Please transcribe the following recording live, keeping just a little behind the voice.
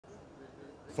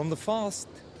From the fast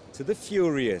to the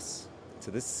furious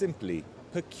to the simply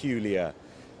peculiar.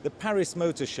 The Paris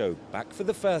Motor Show back for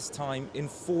the first time in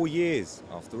 4 years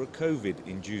after a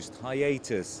COVID-induced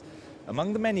hiatus.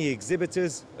 Among the many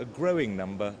exhibitors, a growing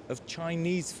number of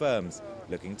Chinese firms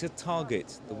looking to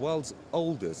target the world's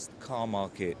oldest car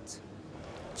market.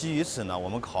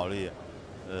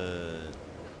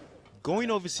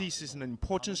 Going overseas is an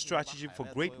important strategy for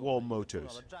Great Wall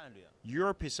Motors.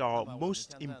 Europe is our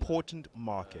most important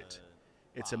market.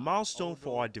 It's a milestone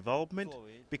for our development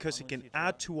because it can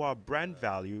add to our brand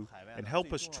value and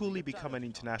help us truly become an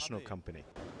international company.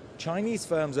 Chinese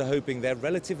firms are hoping their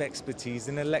relative expertise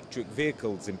in electric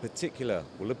vehicles in particular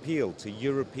will appeal to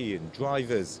European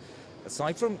drivers.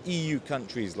 Aside from EU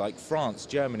countries like France,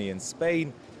 Germany and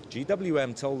Spain,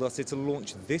 GWM told us it'll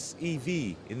launch this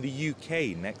EV in the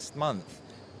UK next month.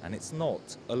 And it's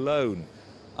not alone.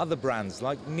 Other brands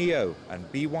like NIO and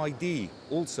BYD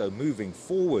also moving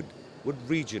forward with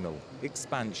regional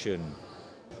expansion.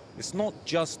 It's not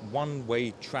just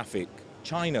one-way traffic.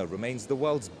 China remains the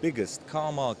world's biggest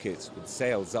car market, with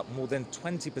sales up more than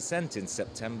 20% in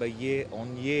September year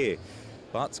on year.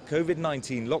 But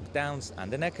COVID-19 lockdowns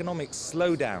and an economic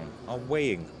slowdown are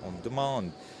weighing on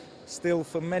demand. Still,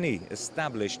 for many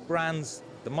established brands,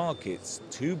 the market's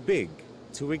too big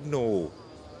to ignore.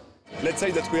 Let's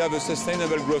say that we have a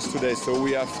sustainable growth today. So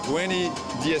we have 20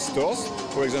 DS stores,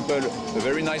 for example, a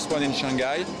very nice one in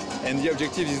Shanghai. And the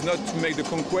objective is not to make the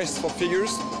conquest for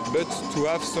figures, but to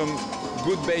have some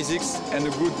good basics and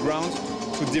a good ground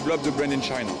to develop the brand in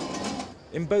China.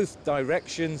 In both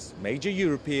directions, major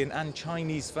European and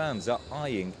Chinese firms are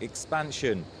eyeing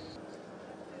expansion.